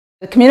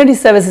The community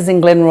services in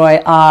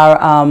Glenroy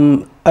are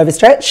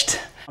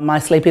overstretched. My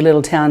sleepy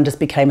little town just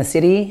became a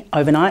city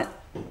overnight,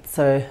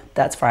 so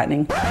that's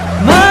frightening.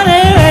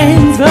 Money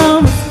rains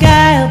from the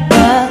sky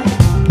above,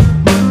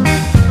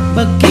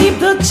 but keep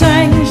the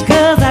change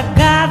 'cause I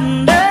got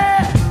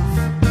enough.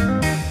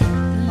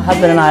 My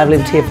husband and I have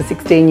lived here for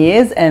 16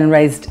 years and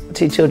raised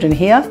 2 children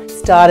here.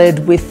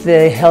 Started with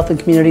the health and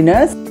community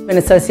nurse. Been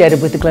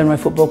associated with the Glenroy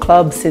Football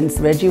Club since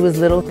Reggie was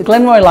little. The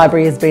Glenroy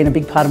Library has been a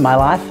big part of my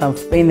life.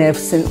 I've been there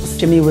since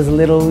Jimmy was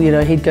little. You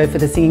know, he'd go for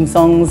the singing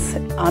songs.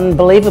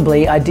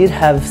 Unbelievably, I did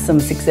have some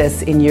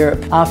success in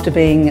Europe after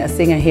being a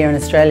singer here in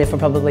Australia for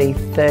probably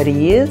 30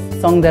 years.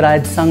 The song that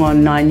I'd sung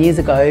on 9 years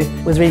ago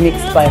was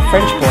remixed by a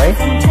French boy.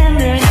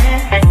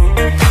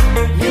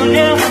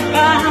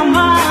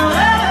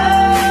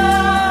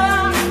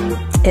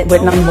 It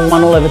went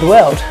 #1 all over the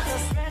world.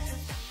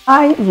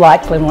 I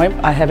like Glenroy.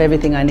 I have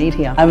everything I need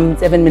here. I'm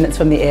 7 minutes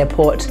from the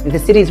airport. The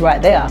city's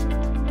right there.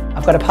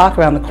 I've got a park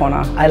around the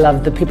corner. I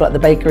love the people at the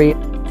bakery.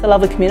 It's a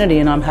lovely community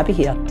and I'm happy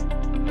here.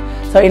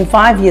 So in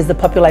 5 years, the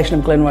population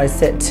of Glenroy is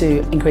set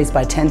to increase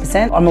by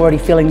 10%. I'm already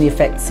feeling the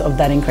effects of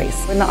that increase.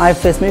 When I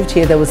first moved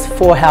here, there was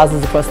 4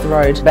 houses across the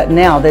road, but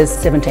now there's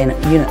 17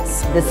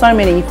 units. There's so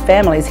many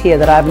families here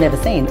that I've never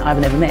seen, I've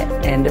never met,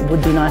 and it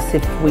would be nice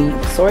if we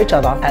saw each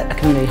other at a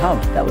community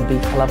hub. That would be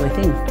a lovely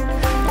thing.